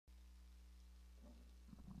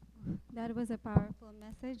That was a powerful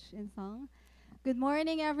message and song. Good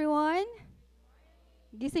morning, everyone.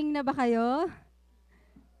 Gising na ba kayo?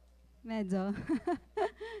 Medyo.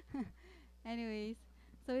 Anyways,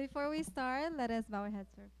 so before we start, let us bow our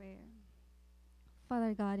heads for prayer.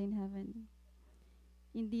 Father God in heaven,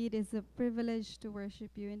 indeed it's a privilege to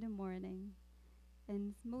worship you in the morning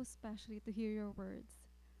and most especially to hear your words.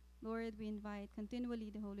 Lord, we invite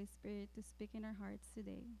continually the Holy Spirit to speak in our hearts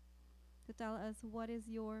today, to tell us what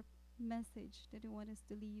is your message that you want us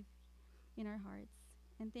to leave in our hearts.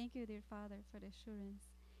 And thank you, dear Father, for the assurance.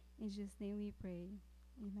 In Jesus' name we pray.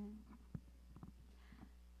 Amen.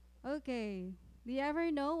 Okay. Do you ever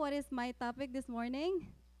know what is my topic this morning?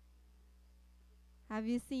 Have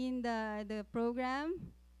you seen the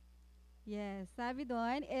program? Yes. Sabi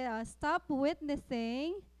doon, stop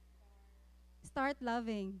witnessing, start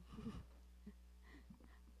loving.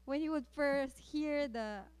 When you would hear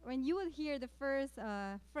the first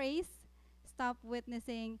phrase, stop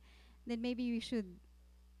witnessing, then maybe we should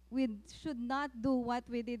not do what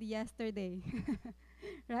we did yesterday.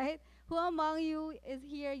 Right? Who among you is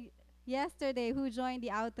here yesterday who joined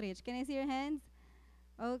the outreach? Can I see your hands?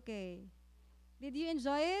 Okay. Did you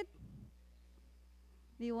enjoy it?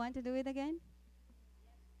 Do you want to do it again?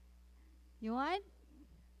 You want?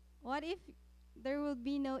 What if there will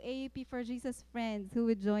be no AUP for Jesus friends who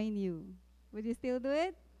would join you? Would you still do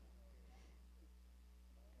it?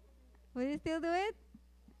 Would you still do it?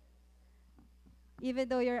 Even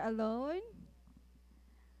though you're alone?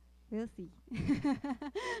 We'll see.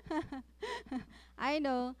 I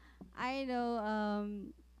know, I know.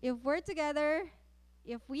 If we're together,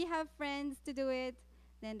 if we have friends to do it,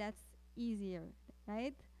 then that's easier,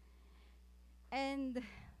 right? And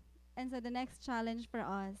and so the next challenge for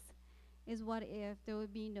us is, what if there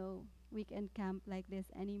would be no weekend camp like this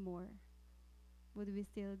anymore? Would we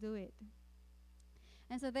still do it?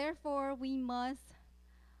 And so therefore, we must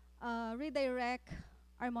redirect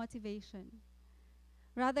our motivation.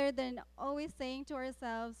 Rather than always saying to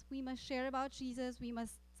ourselves, we must share about Jesus, we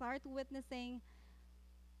must start witnessing,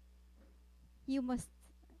 you must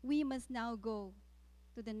we must now go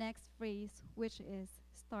to the next phrase, which is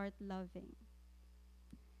start loving.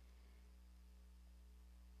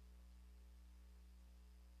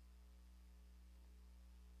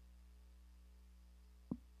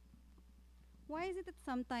 Why is it that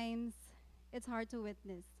sometimes it's hard to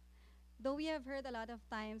witness? Though we have heard a lot of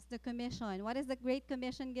times the commission. What is the great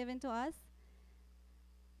commission given to us?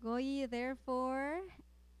 Go ye therefore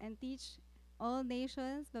and teach all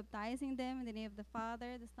nations, baptizing them in the name of the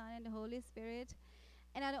Father, the Son, and the Holy Spirit.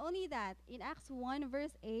 And not only that, in Acts 1,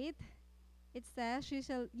 verse 8, it says,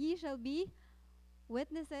 ye shall be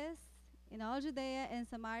witnesses in all Judea and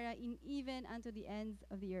Samaria, in even unto the ends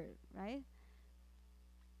of the earth, right?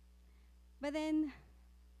 But then,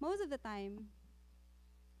 most of the time,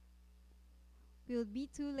 we would be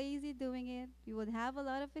too lazy doing it. We would have a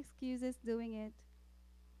lot of excuses doing it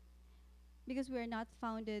because we are not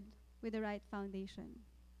founded with the right foundation.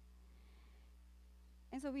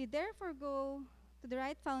 And so we therefore go to the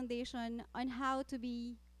right foundation on how to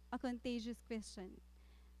be a contagious Christian.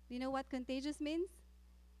 Do you know what contagious means?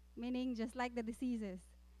 Meaning just like the diseases.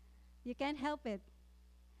 You can't help it.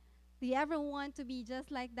 Do you ever want to be just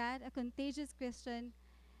like that, a contagious Christian,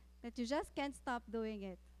 that you just can't stop doing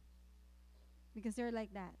it because you're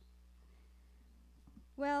like that?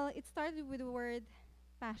 Well, it started with the word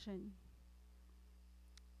passion.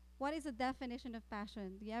 What is the definition of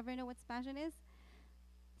passion? Do you ever know what passion is?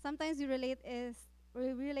 Sometimes we relate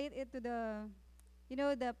it to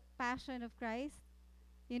the Passion of Christ.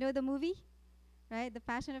 You know the movie, right? The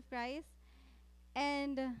Passion of Christ.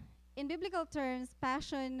 And in biblical terms,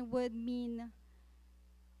 passion would mean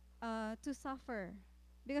to suffer,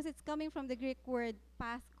 because it's coming from the Greek word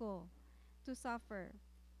pasco, to suffer.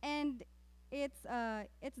 And it's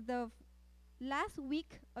the last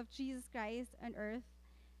week of Jesus Christ on earth.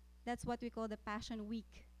 That's what we call the Passion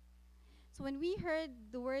Week. So when we heard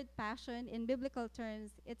the word passion in biblical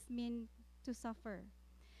terms, it's mean to suffer.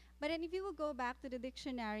 But then if you will go back to the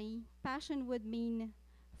dictionary, passion would mean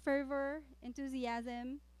fervor,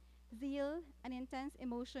 enthusiasm, zeal, an intense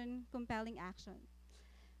emotion, compelling action.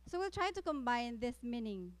 So we'll try to combine this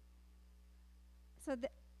meaning. So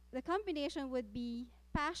the combination would be,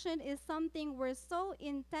 passion is something we're so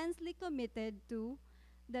intensely committed to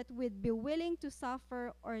that we'd be willing to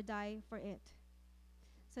suffer or die for it.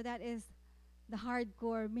 So that is the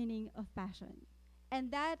hardcore meaning of passion.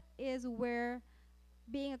 And that is where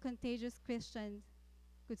being a contagious Christian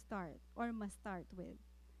could start, or must start with,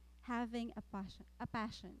 having a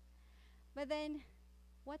passion. But then,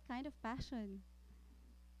 what kind of passion?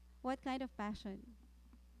 What kind of passion?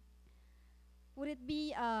 Would it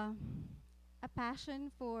be a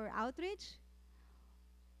passion for outreach?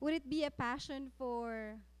 Would it be a passion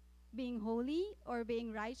for being holy or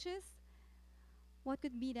being righteous? What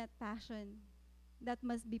could be that passion that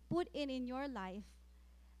must be put in your life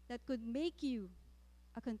that could make you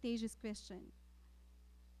a contagious Christian?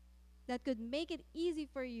 That could make it easy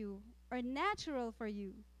for you or natural for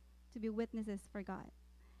you to be witnesses for God.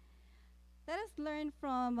 Let us learn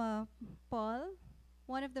from Paul.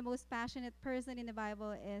 One of the most passionate person in the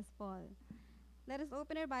Bible is Paul. Let us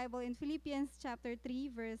open our Bible in Philippians chapter 3,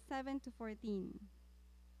 verse 7 to 14.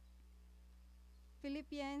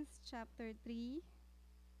 Philippians chapter 3,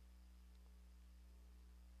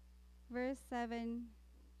 verse 7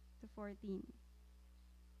 to 14.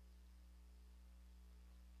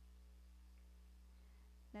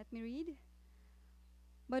 Let me read.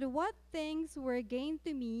 But what things were gained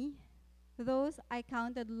to me, those I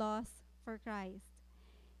counted loss for Christ.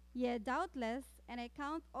 Yet doubtless, and I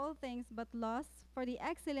count all things but loss for the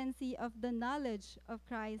excellency of the knowledge of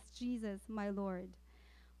Christ Jesus my Lord,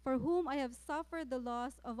 for whom I have suffered the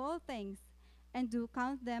loss of all things, and do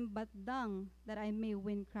count them but dung, that I may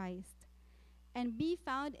win Christ, and be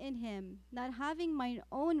found in him, not having mine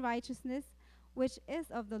own righteousness, which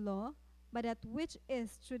is of the law, but that which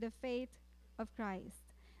is through the faith of Christ,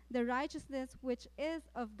 the righteousness which is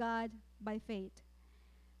of God by faith.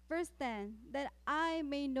 Verse 10, that I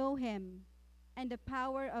may know him, and the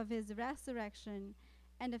power of his resurrection,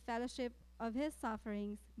 and the fellowship of his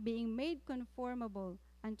sufferings, being made conformable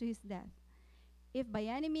unto his death, if by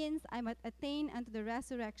any means I might attain unto the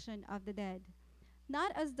resurrection of the dead.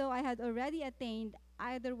 Not as though I had already attained,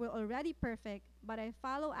 either were already perfect, but I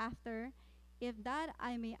follow after, if that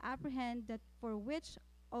I may apprehend that for which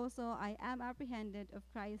also I am apprehended of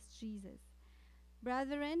Christ Jesus.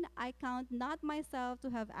 Brethren, I count not myself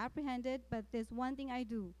to have apprehended, but this one thing I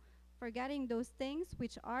do, forgetting those things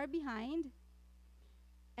which are behind,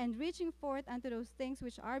 and reaching forth unto those things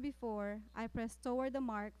which are before, I press toward the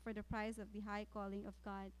mark for the prize of the high calling of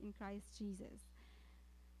God in Christ Jesus.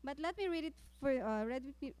 But let me read it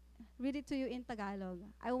read it to you in Tagalog.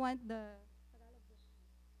 I want the Tagalog version.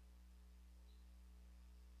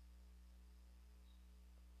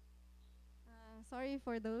 Sorry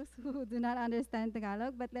for those who do not understand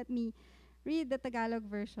Tagalog, but let me read the Tagalog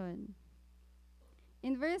version.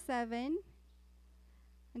 In verse 7,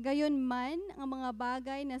 gayon man, ang mga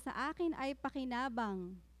bagay na sa akin ay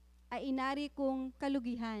pakinabang, ay inari kong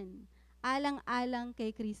kalugihan, alang-alang kay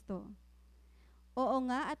Kristo. Oo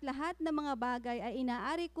nga, at lahat ng mga bagay ay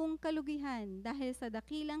inaari kong kalugihan dahil sa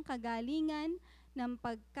dakilang kagalingan ng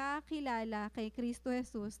pagkakilala kay Kristo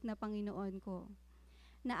Jesus na Panginoon ko.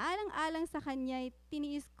 Na alang-alang sa Kanya'y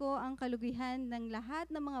tiniis ko ang kalugihan ng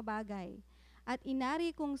lahat ng mga bagay at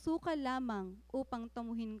inari kong sukal lamang upang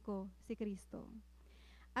tamuhin ko si Kristo.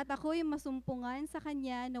 At ako'y masumpungan sa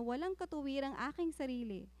Kanya na walang katuwirang aking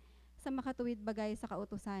sarili sa makatuwid bagay sa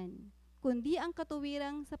kautusan, kundi ang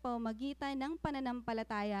katuwirang sa pamamagitan ng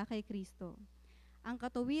pananampalataya kay Kristo. Ang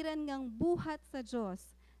katuwiran ngang buhat sa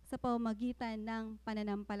Diyos sa pamamagitan ng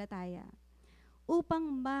pananampalataya, upang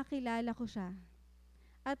makilala ko siya,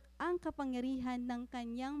 at ang kapangyarihan ng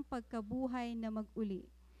kanyang pagkabuhay na mag-uli,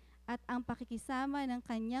 at ang pakikisama ng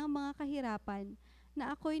kanyang mga kahirapan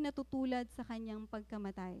na ako'y natutulad sa kanyang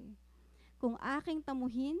pagkamatay. Kung aking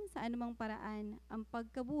tamuhin sa anumang paraan ang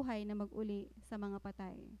pagkabuhay na mag-uli sa mga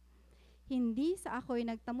patay. Hindi sa ako'y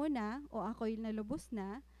nagtamo na o ako'y nalubos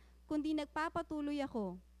na, kundi nagpapatuloy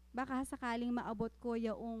ako, baka sakaling maabot ko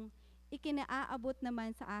yaong ikinaaabot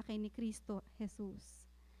naman sa akin ni Kristo Jesus.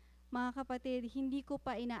 Mga kapatid, hindi ko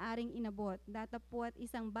pa inaaring inabot, datapwat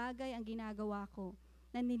isang bagay ang ginagawa ko,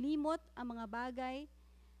 na nilimot ang mga bagay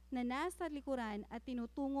na nasa likuran at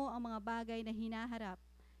tinutungo ang mga bagay na hinaharap.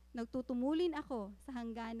 Nagtutumulin ako sa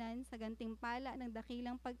hangganan sa gantimpala ng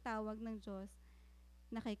dakilang pagtawag ng Diyos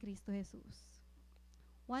na kay Kristo Jesus.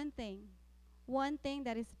 One thing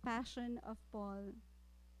that is passion of Paul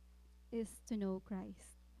is to know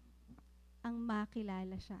Christ. Ang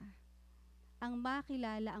makilala siya. Ang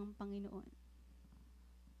makilala ang Panginoon.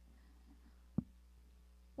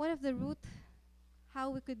 One of the root how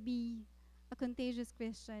we could be a contagious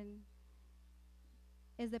Christian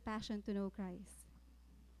is the passion to know Christ.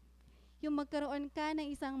 Yung magkaroon ka ng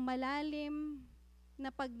isang malalim na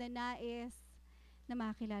pagnanais na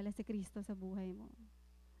makilala si Kristo sa buhay mo.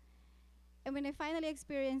 And when I finally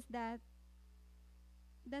experienced that,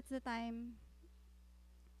 that's the time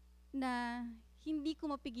na hindi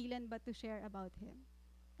ko mapigilan but to share about Him.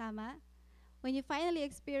 Tama? When you finally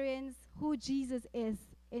experience who Jesus is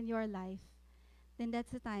in your life, then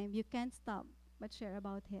that's the time you can't stop but share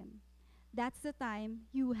about Him. that's the time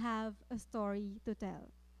you have a story to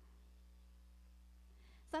tell.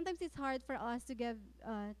 Sometimes it's hard for us to give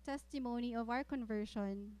testimony of our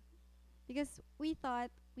conversion because we thought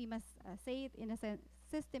we must say it in a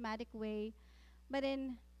systematic way. But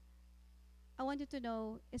then I want you to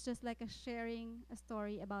know it's just like a sharing a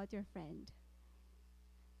story about your friend.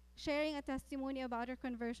 Sharing a testimony about your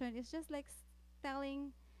conversion is just like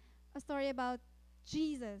telling a story about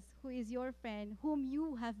Jesus, who is your friend, whom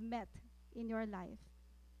you have met in your life.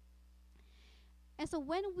 And so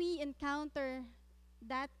when we encounter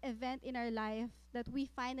that event in our life that we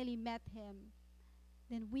finally met him,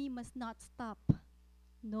 then we must not stop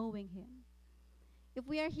knowing him. If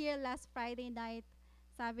we are here last Friday night,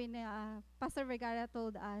 sabi ni Pastor Vergara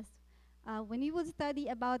told us, when we will study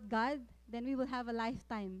about God, then we will have a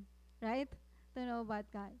lifetime, right? To know about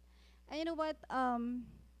God. And you know what?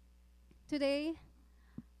 Today,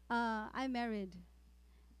 I'm married.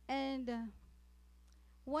 And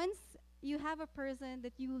once you have a person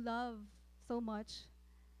that you love so much,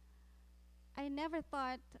 I never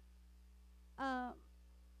thought uh,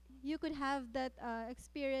 you could have that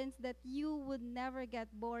experience that you would never get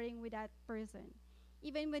boring with that person.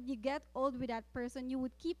 Even when you get old with that person, you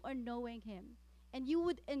would keep on knowing him and you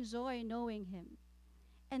would enjoy knowing him.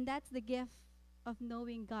 And that's the gift of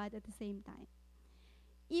knowing God at the same time.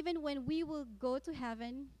 Even when we will go to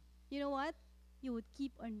heaven, you know what? You would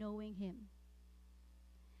keep on knowing him.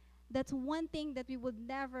 That's one thing that we would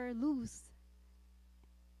never lose.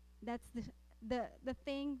 That's the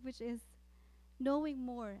thing which is knowing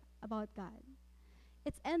more about God.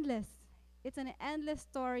 It's endless. It's an endless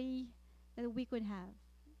story that we could have.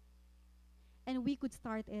 And we could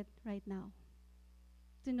start it right now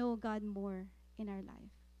to know God more in our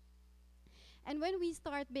life. And when we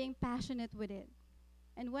start being passionate with it,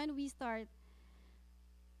 and when we start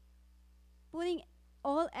putting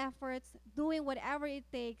all efforts, doing whatever it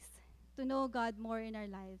takes to know God more in our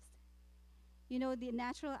lives, you know the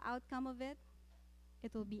natural outcome of it?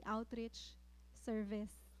 It will be outreach,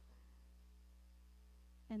 service,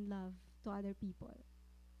 and love to other people.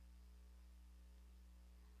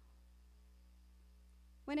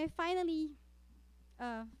 When I finally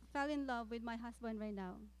fell in love with my husband right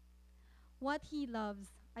now, what he loves,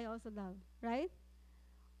 I also love, right?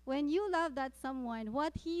 When you love that someone,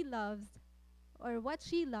 what he loves or what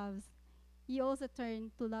she loves, you also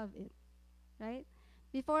turn to love it, right?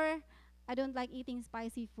 Before, I don't like eating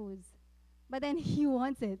spicy foods, but then he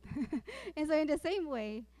wants it. And so in the same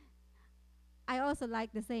way, I also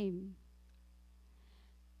like the same.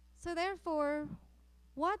 So therefore,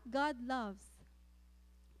 what God loves,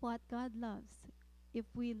 what God loves, if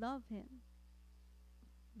we love him,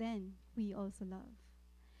 then we also love.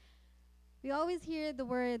 We always hear the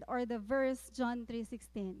word or the verse John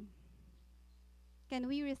 3:16. Can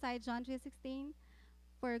we recite John 3:16?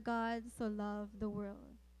 For God so loved the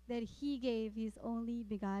world that he gave his only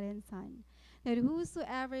begotten Son, that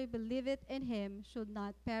whosoever believeth in him should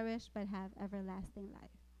not perish but have everlasting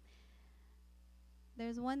life.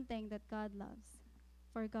 There's one thing that God loves.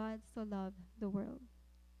 For God so loved the world.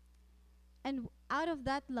 And out of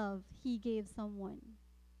that love, he gave someone,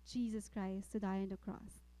 Jesus Christ, to die on the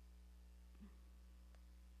cross.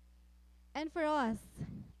 And for us,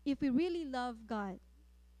 if we really love God,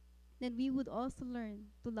 then we would also learn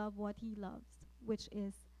to love what he loves, which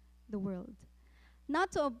is the world.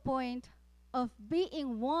 Not to a point of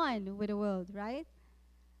being one with the world, right?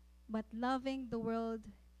 But loving the world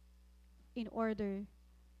in order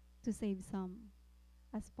to save some,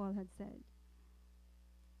 as Paul had said.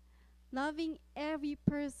 Loving every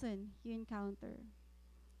person you encounter.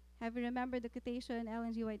 Have you remembered the quotation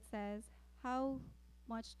Ellen G. White says, how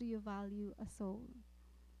much do you value a soul?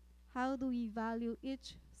 How do we value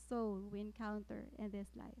each soul we encounter in this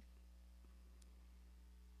life?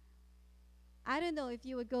 I don't know if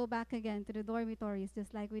you would go back again to the dormitories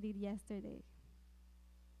just like we did yesterday.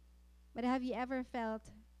 But have you ever felt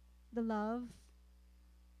the love?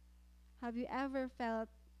 Have you ever felt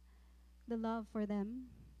the love for them?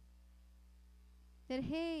 That,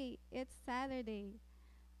 hey, it's Saturday.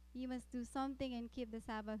 You must do something and keep the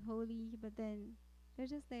Sabbath holy, but then they're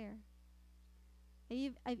just there.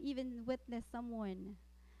 I've even witnessed someone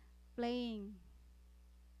playing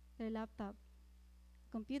their laptop,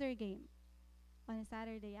 computer game, on a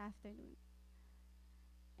Saturday afternoon.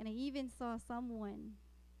 And I even saw someone,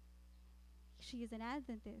 she is an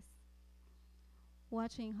Adventist,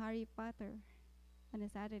 watching Harry Potter on a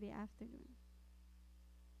Saturday afternoon.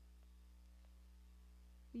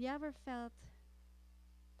 Have you ever felt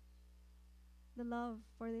the love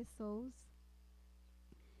for these souls?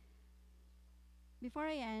 Before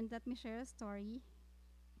I end, let me share a story.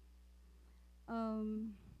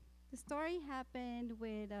 Um, the story happened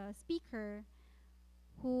with a speaker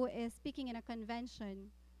who is speaking in a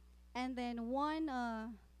convention, and then one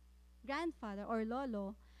grandfather or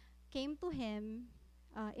lolo came to him,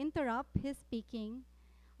 interrupt his speaking,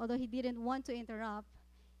 although he didn't want to interrupt.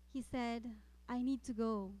 He said, "I need to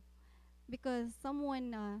go because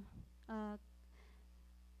someone uh,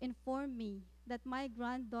 informed me that my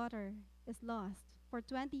granddaughter is lost for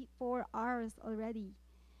 24 hours already."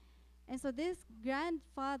 And so this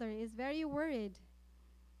grandfather is very worried.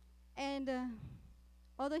 And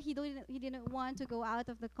although he didn't want to go out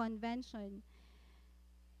of the convention,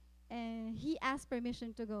 and he asked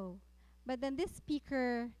permission to go. But then this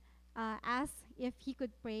speaker asked if he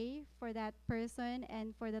could pray for that person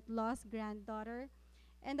and for that lost granddaughter.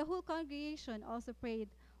 And the whole congregation also prayed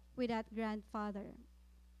with that grandfather.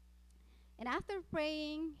 And after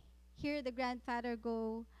praying, here the grandfather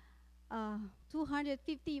go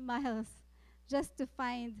 250 miles just to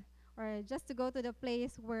find or just to go to the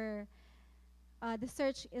place where the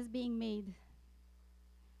search is being made.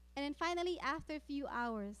 And then finally, after a few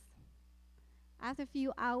hours,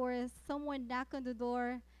 someone knocked on the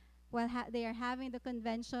door while they are having the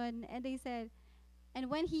convention, and they said, and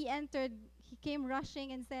when he entered, he came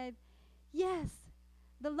rushing and said, "Yes,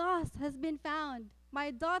 the lost has been found.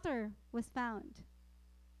 My daughter was found."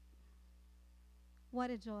 What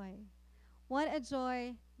a joy. What a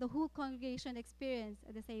joy the whole congregation experienced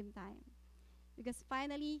at the same time. Because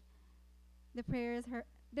finally, their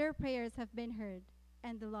prayers have been heard,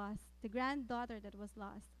 and the granddaughter that was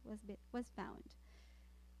lost, was found.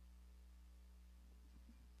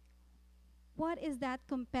 What is that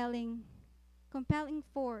compelling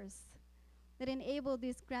force that enabled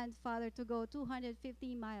this grandfather to go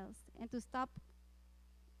 250 miles and to stop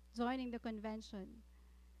joining the convention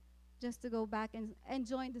just to go back and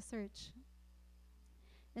join the search?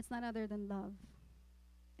 It's none other than love.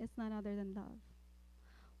 It's none other than love.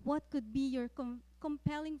 What could be your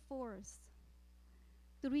compelling force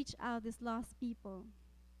to reach out these lost people?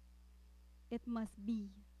 It must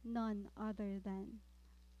be none other than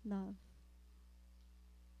love.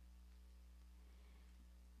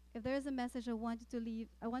 If there is a message I want to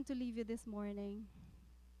leave you this morning.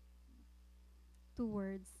 2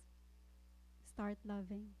 words. Start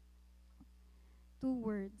loving. 2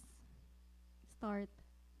 words. Start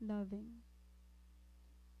loving.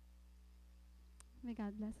 May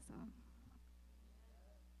God bless us all.